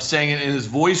lenders. I'm saying it in his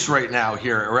voice right now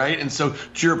here, right? And so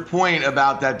to your point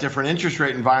about that different interest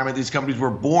rate environment, these companies were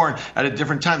born at a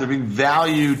different time. They're being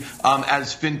valued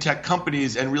as fintech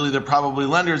companies, and really they're probably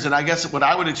lenders. And I guess what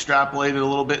I would extrapolate it a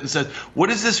little bit and say, what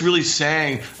is this really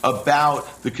saying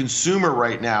about the consumer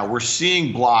right now? We're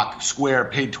seeing Block,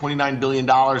 Square paid $29 billion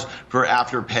for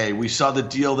Afterpay. We saw the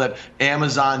deal that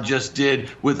Amazon just did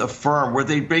with Affirm, where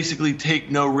they basically take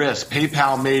no risk.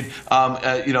 PayPal made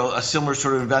a similar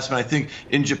sort of investment, I think,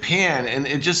 in Japan, and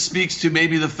it just speaks to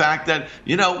maybe the fact that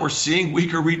we're seeing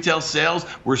weaker retail sales,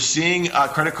 we're seeing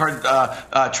credit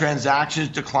card transactions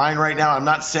decline right now. I'm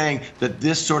not saying that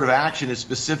this sort of action is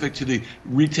specific to the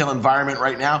retail environment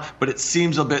right now, but it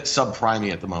seems a bit subprime-y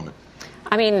at the moment.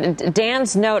 I mean,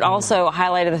 Dan's note also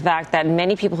highlighted the fact that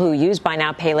many people who use buy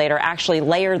now, pay later actually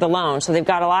layer the loan. So they've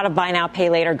got a lot of buy now, pay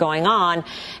later going on.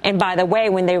 And by the way,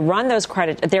 when they run those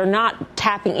credit, they're not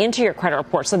tapping into your credit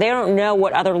report. So they don't know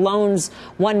what other loans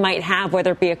one might have,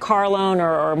 whether it be a car loan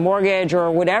or a mortgage or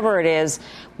whatever it is,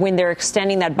 when they're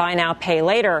extending that buy now, pay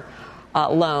later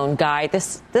loan guy.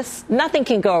 This nothing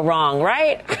can go wrong,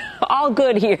 right? All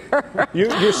good here.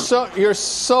 You're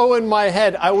so in my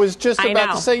head. I was just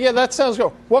about to say, yeah, that sounds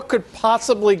good. What could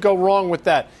possibly go wrong with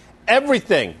that?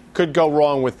 Everything could go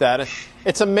wrong with that.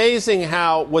 It's amazing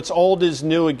how what's old is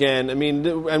new again. I mean,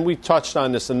 and we touched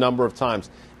on this a number of times.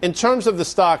 In terms of the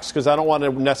stocks, because I don't want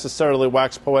to necessarily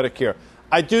wax poetic here,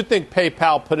 I do think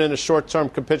PayPal put in a short-term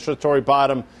capitulatory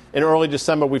bottom in early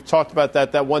December. We've talked about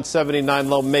that. That 179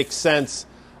 low makes sense.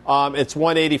 It's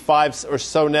 185 or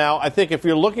so now. I think if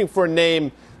you're looking for a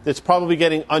name that's probably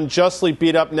getting unjustly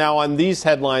beat up now on these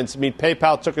headlines, I mean,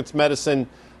 PayPal took its medicine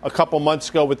a couple months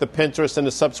ago with the Pinterest in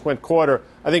the subsequent quarter.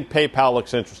 I think PayPal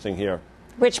looks interesting here.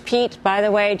 Which Pete, by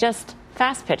the way, just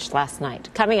fast pitched last night.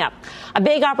 Coming up, a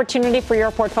big opportunity for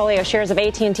your portfolio. Shares of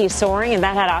AT&T soaring, and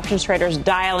that had options traders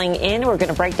dialing in. We're going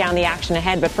to break down the action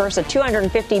ahead, but first, a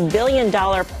 $250 billion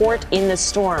port in the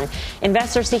storm.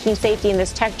 Investors seeking safety in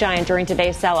this tech giant during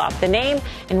today's sell-off. The name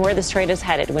and where this trade is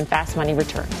headed when Fast Money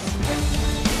returns.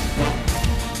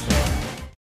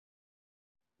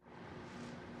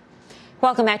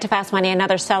 Welcome back to Fast Money.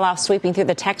 Another sell-off sweeping through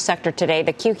the tech sector today.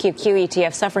 The QQQ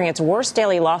ETF suffering its worst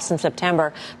daily loss since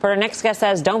September. But our next guest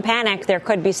says, don't panic. There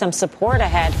could be some support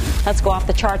ahead. Let's go off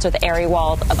the charts with Ari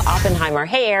Wald of Oppenheimer.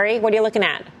 Hey, Ari, what are you looking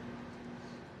at?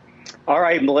 All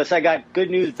right, Melissa, I got good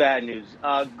news, bad news.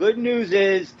 Good news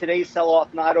is today's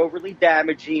sell-off not overly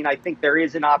damaging. I think there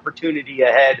is an opportunity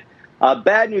ahead.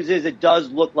 Bad news is it does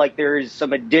look like there is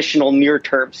some additional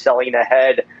near-term selling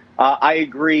ahead. I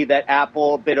agree that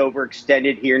Apple, a bit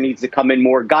overextended here, needs to come in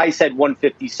more. Guy said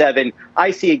 157.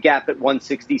 I see a gap at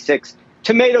 166.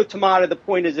 Tomato, the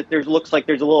point is that looks like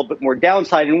there's a little bit more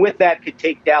downside, and with that could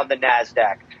take down the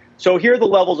Nasdaq. So here are the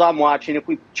levels I'm watching. If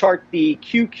we chart the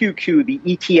QQQ, the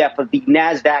ETF of the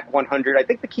Nasdaq 100, I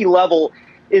think the key level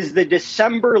is the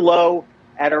December low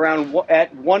at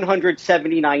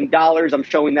 $179. I'm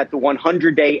showing that the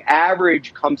 100-day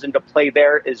average comes into play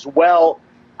there as well.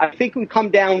 I think we come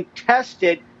down, test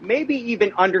it, maybe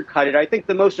even undercut it. I think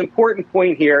the most important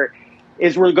point here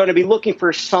is we're going to be looking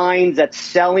for signs that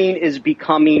selling is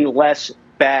becoming less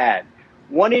bad.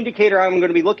 One indicator I'm going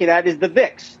to be looking at is the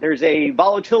VIX. There's a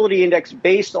volatility index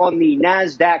based on the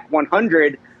Nasdaq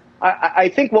 100. I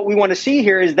think what we want to see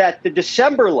here is that the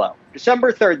December low,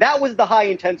 December 3rd, that was the high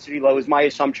intensity low is my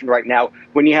assumption right now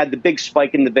when you had the big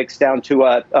spike in the VIX down to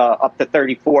up to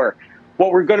 34.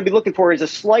 What we're going to be looking for is a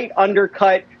slight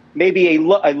undercut, maybe a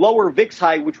lower VIX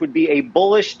high, which would be a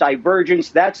bullish divergence.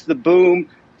 That's the boom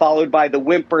followed by the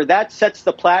whimper. That sets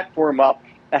the platform up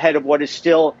ahead of what is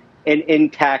still an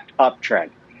intact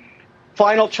uptrend.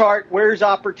 Final chart, where's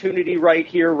opportunity right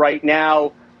here, right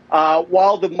now?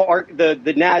 While the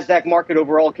Nasdaq market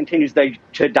overall continues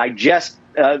to digest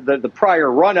the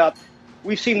prior run-up,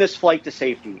 we've seen this flight to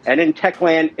safety. And in tech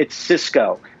land, it's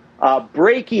Cisco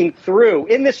breaking through,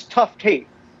 in this tough tape,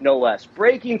 no less,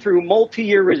 breaking through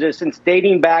multi-year resistance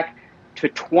dating back to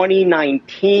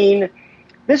 2019.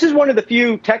 This is one of the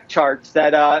few tech charts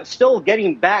that still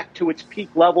getting back to its peak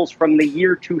levels from the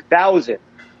year 2000.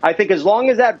 I think as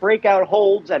long as that breakout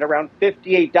holds at around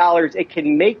 $58, it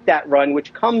can make that run,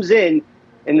 which comes in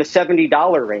the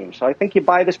 $70 range. So I think you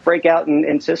buy this breakout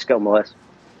in Cisco, Melissa.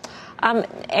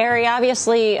 Ari,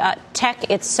 obviously,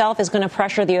 tech itself is going to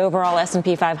pressure the overall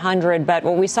S&P 500, but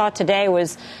what we saw today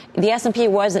was the S&P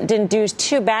didn't do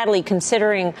too badly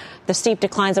considering the steep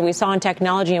declines that we saw in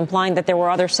technology, implying that there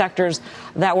were other sectors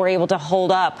that were able to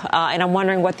hold up. And I'm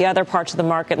wondering what the other parts of the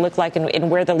market look like and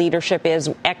where the leadership is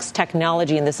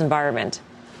ex-technology in this environment.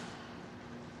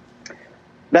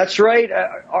 That's right.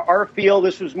 Our feel,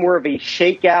 this was more of a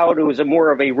shakeout. It was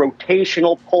more of a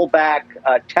rotational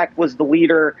pullback. Tech was the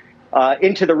leader.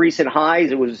 Into the recent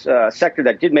highs. It was a sector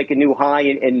that did make a new high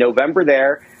in November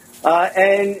there.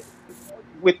 And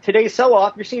with today's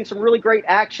sell-off, you're seeing some really great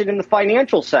action in the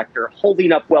financial sector,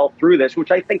 holding up well through this, which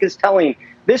I think is telling.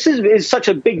 This is such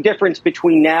a big difference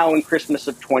between now and Christmas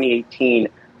of 2018.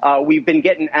 We've been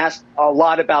getting asked a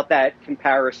lot about that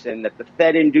comparison, that the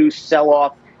Fed-induced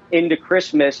sell-off into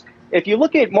Christmas. If you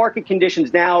look at market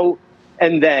conditions now,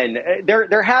 and then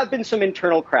there have been some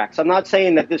internal cracks. I'm not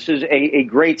saying that this is a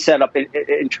great setup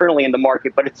internally in the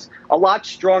market, but it's a lot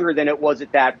stronger than it was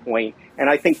at that point.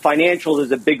 And I think financials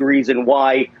is a big reason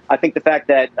why. I think the fact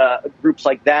that groups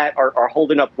like that are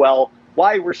holding up well,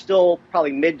 why we're still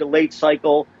probably mid to late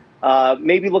cycle,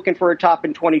 maybe looking for a top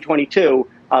in 2022.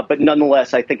 But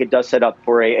nonetheless, I think it does set up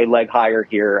for a leg higher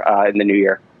here in the new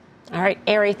year. All right,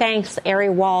 Ari, thanks. Ari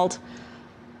Wald.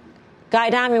 Guy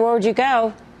Adami, where would you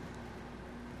go?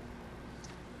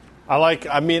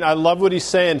 I love what he's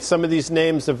saying. Some of these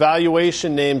names, the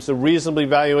valuation names, the reasonably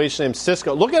valuation names,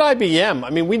 Cisco. Look at IBM. I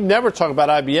mean, we never talk about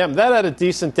IBM. That had a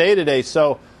decent day today.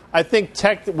 So I think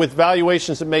tech with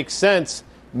valuations that make sense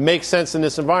in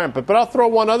this environment. But I'll throw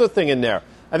one other thing in there.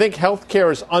 I think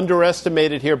healthcare is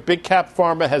underestimated here. Big cap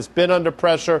pharma has been under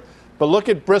pressure. But look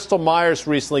at Bristol Myers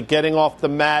recently getting off the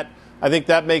mat. I think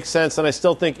that makes sense. And I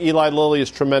still think Eli Lilly is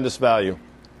tremendous value.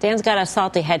 Dan's got a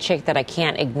salty head shake that I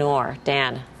can't ignore.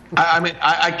 Dan.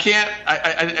 I can't.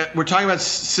 We're talking about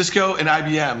Cisco and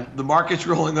IBM. The market's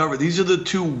rolling over. These are the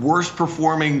two worst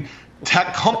performing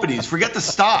tech companies. Forget the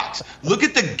stocks. Look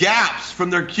at the gaps from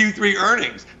their Q3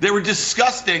 earnings. They were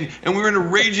disgusting, and we were in a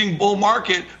raging bull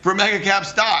market for mega cap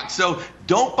stocks. So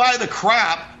don't buy the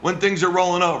crap when things are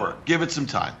rolling over. Give it some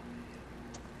time.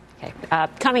 Okay.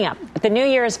 Coming up, the new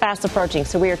year is fast approaching,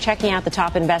 so we are checking out the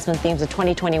top investment themes of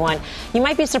 2021. You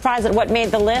might be surprised at what made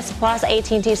the list, plus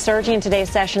AT&T surging in today's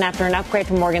session after an upgrade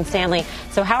from Morgan Stanley.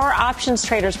 So how are options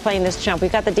traders playing this jump?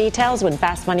 We've got the details when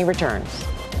Fast Money returns.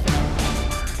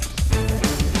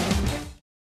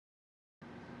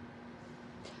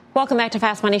 Welcome back to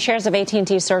Fast Money. Shares of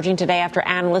AT&T surging today after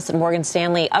analysts at Morgan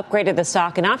Stanley upgraded the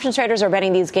stock, and options traders are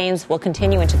betting these gains will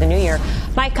continue into the new year.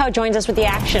 Mike Coe joins us with the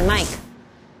action. Mike.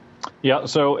 Yeah,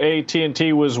 so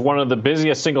AT&T was one of the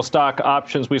busiest single stock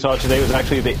options we saw today. It was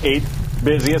actually the 8th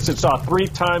busiest. It saw 3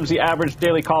 times the average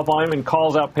daily call volume, and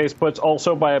calls outpaced puts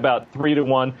also by about 3 to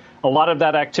 1. A lot of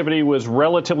that activity was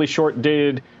relatively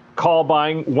short-dated call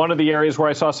buying. One of the areas where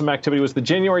I saw some activity was the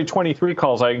January 23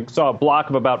 calls. I saw a block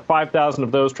of about 5,000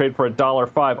 of those trade for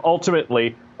 $1.05.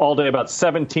 Ultimately, all day, about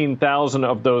 17,000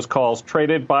 of those calls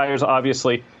traded. Buyers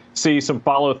obviously see some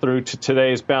follow through to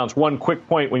today's bounce. One quick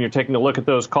point when you're taking a look at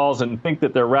those calls and think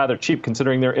that they're rather cheap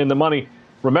considering they're in the money.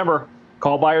 Remember,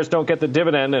 call buyers don't get the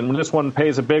dividend, and this one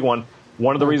pays a big one.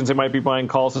 One of the reasons they might be buying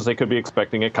calls is they could be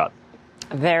expecting a cut.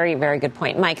 Very, very good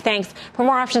point. Mike, thanks. For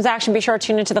more options action, be sure to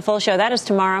tune into the full show. That is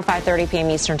tomorrow, 5:30 p.m.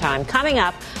 Eastern Time. Coming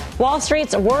up, Wall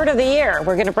Street's Word of the Year.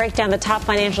 We're going to break down the top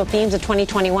financial themes of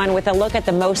 2021 with a look at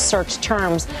the most searched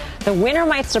terms. The winner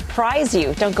might surprise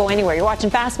you. Don't go anywhere. You're watching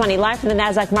Fast Money live from the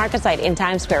Nasdaq market site in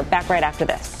Times Square. Back right after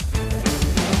this.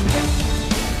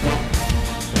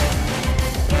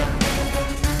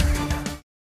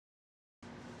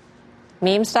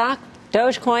 Meme stock?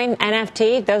 Dogecoin,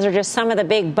 NFT, those are just some of the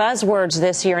big buzzwords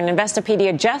this year. And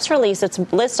Investopedia just released its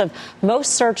list of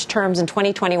most searched terms in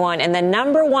 2021. And the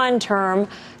number one term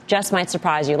just might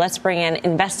surprise you. Let's bring in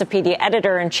Investopedia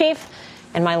editor-in-chief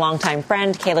and my longtime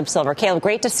friend, Caleb Silver. Caleb,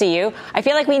 great to see you. I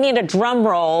feel like we need a drum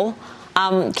roll.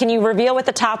 Can you reveal what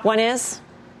the top one is?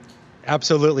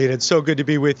 Absolutely, and it's so good to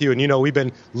be with you. And, you know, we've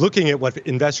been looking at what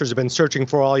investors have been searching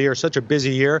for all year, such a busy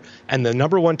year, and the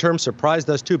number one term surprised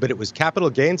us, too, but it was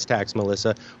capital gains tax,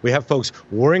 Melissa. We have folks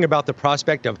worrying about the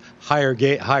prospect of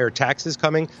higher taxes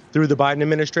coming through the Biden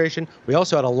administration. We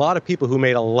also had a lot of people who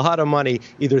made a lot of money,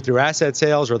 either through asset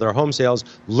sales or their home sales,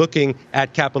 looking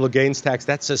at capital gains tax.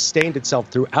 That sustained itself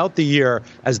throughout the year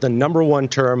as the number one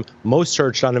term most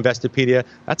searched on Investopedia.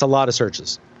 That's a lot of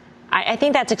searches. I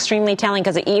think that's extremely telling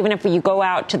because even if you go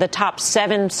out to the top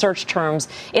 7 search terms,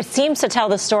 it seems to tell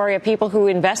the story of people who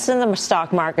invested in the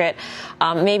stock market.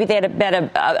 Maybe they had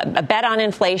a bet on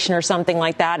inflation or something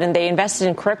like that, and they invested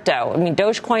in crypto. I mean,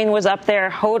 Dogecoin was up there,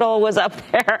 HODL was up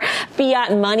there,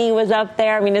 fiat money was up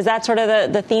there. I mean, is that sort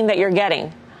of the theme that you're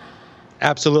getting?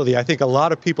 Absolutely. I think a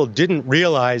lot of people didn't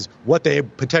realize what they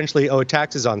potentially owe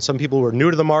taxes on. Some people were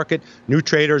new to the market, new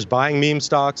traders, buying meme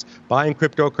stocks, buying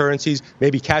cryptocurrencies,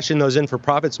 maybe cashing those in for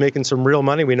profits, making some real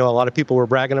money. We know a lot of people were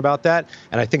bragging about that.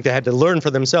 And I think they had to learn for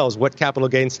themselves what capital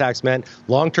gains tax meant,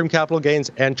 long-term capital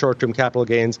gains and short-term capital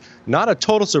gains. Not a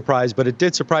total surprise, but it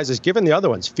did surprise us given the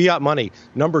other ones. Fiat money,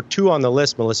 number 2 on the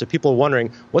list, Melissa. People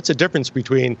wondering what's the difference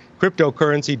between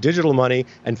cryptocurrency, digital money,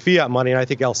 and fiat money. And I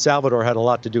think El Salvador had a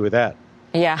lot to do with that.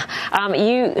 Yeah,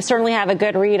 you certainly have a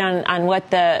good read on what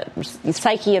the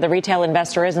psyche of the retail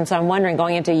investor is. And so I'm wondering,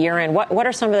 going into year end, what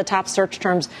are some of the top search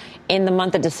terms in the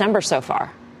month of December so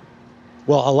far?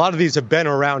 Well, a lot of these have been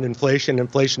around inflation.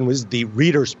 Inflation was the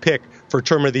reader's pick for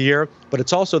term of the year, but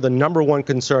it's also the number one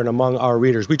concern among our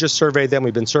readers. We just surveyed them.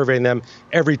 We've been surveying them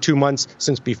every 2 months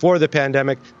since before the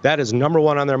pandemic. That is number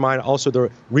one on their mind. Also,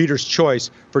 the reader's choice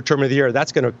for term of the year.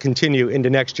 That's going to continue into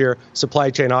next year.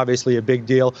 Supply chain, obviously, a big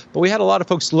deal. But we had a lot of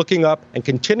folks looking up and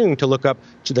continuing to look up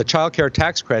to the child care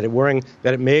tax credit, worrying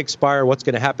that it may expire. What's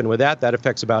going to happen with that? That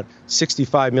affects about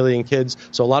 65 million kids.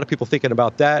 So a lot of people thinking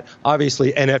about that.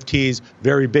 Obviously, NFTs,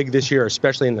 very big this year,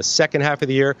 especially in the second half of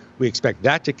the year. We expect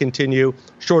that to continue.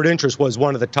 Short interest was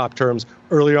one of the top terms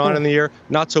earlier on in the year.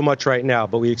 Not so much right now,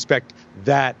 but we expect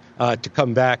that to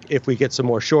come back if we get some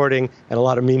more shorting and a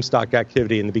lot of meme stock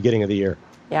activity in the beginning of the year.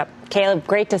 Yep. Caleb,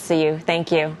 great to see you.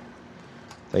 Thank you.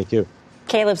 Thank you.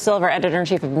 Caleb Silver,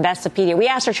 editor-in-chief of Investopedia. We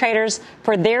asked our traders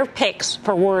for their picks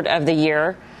for word of the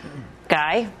year.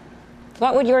 Guy,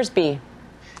 what would yours be?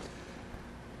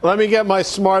 Let me get my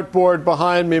smart board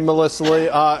behind me, Melissa Lee.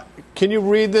 Can you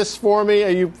read this for me?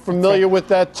 Are you familiar with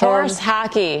that term? Horse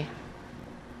hockey.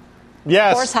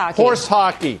 Yes. Horse hockey. Horse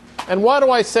hockey. And why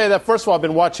do I say that? First of all, I've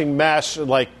been watching MASH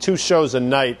like 2 shows a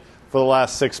night for the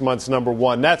last 6 months, number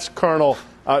one. That's Colonel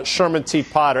Sherman T.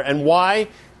 Potter. And why?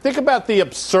 Think about the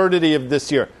absurdity of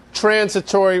this year.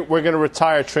 Transitory, we're going to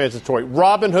retire transitory.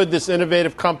 Robinhood, this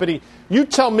innovative company, you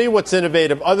tell me what's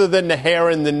innovative other than the hair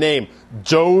in the name.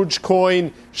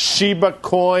 Dogecoin, Shiba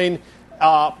Coin,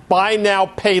 buy now,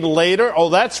 pay later. Oh,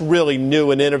 that's really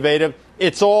new and innovative.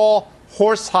 It's all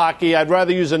horse hockey. I'd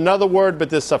rather use another word, but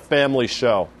this is a family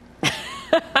show.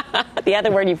 The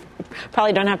other word you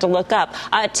probably don't have to look up.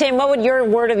 Tim, what would your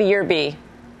word of the year be?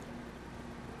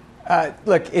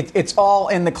 Look, it's all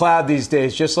in the cloud these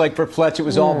days. Just like for Fletch, it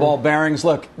was all ball bearings.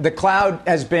 Look, the cloud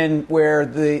has been where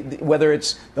whether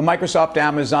it's the Microsoft,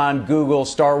 Amazon, Google,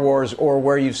 Star Wars, or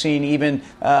where you've seen even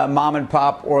mom and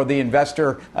pop or the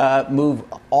investor move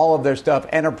all of their stuff.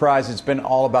 Enterprise, it's been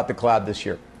all about the cloud this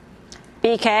year.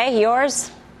 BK,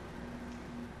 yours?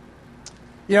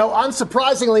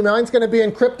 Unsurprisingly, mine's going to be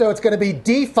in crypto. It's going to be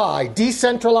DeFi,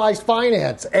 decentralized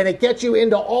finance, and it gets you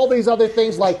into all these other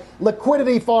things like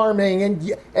liquidity farming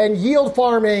and yield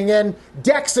farming and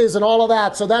DEXs and all of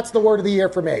that. So that's the word of the year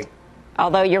for me.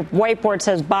 Although your whiteboard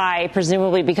says buy,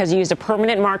 presumably because you used a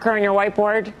permanent marker on your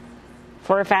whiteboard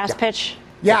for a fast pitch.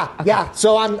 Yeah, okay. Yeah.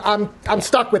 So I'm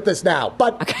stuck with this now.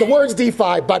 But the word's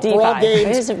DeFi, but for all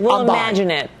games, we'll imagine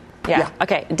it. Yeah.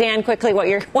 Okay, Dan, quickly,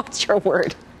 what's your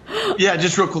word? Yeah,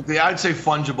 just real quickly, I'd say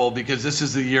fungible because this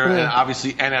is the year, and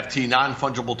obviously NFT,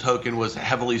 non-fungible token, was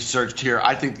heavily searched here.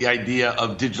 I think the idea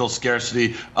of digital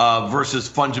scarcity versus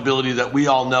fungibility that we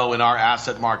all know in our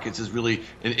asset markets is really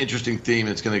an interesting theme.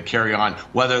 It's going to carry on.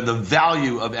 Whether the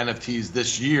value of NFTs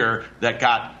this year that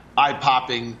got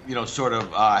eye-popping, sort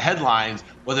of headlines,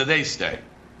 whether they stay.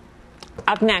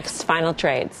 Up next, final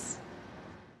trades.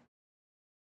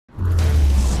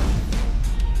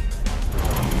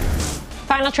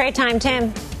 Final trade time,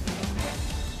 Tim.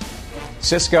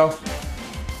 Cisco.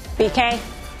 BK.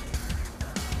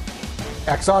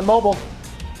 ExxonMobil.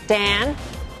 Dan.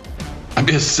 I'm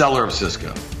a seller of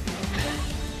Cisco.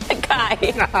 Guy.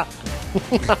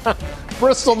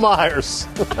 Bristol Myers.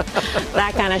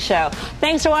 That kind of show.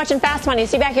 Thanks for watching Fast Money.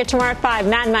 See you back here tomorrow at 5.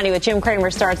 Mad Money with Jim Cramer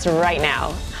starts right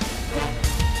now.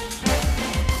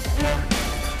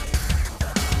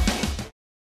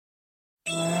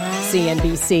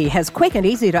 CNBC has quick and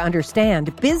easy to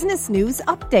understand business news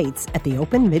updates at the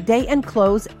open, midday, and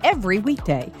close every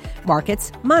weekday.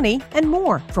 Markets, money, and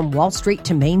more from Wall Street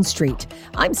to Main Street.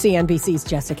 I'm CNBC's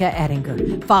Jessica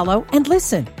Ettinger. Follow and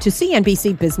listen to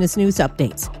CNBC Business News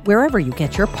Updates wherever you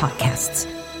get your podcasts.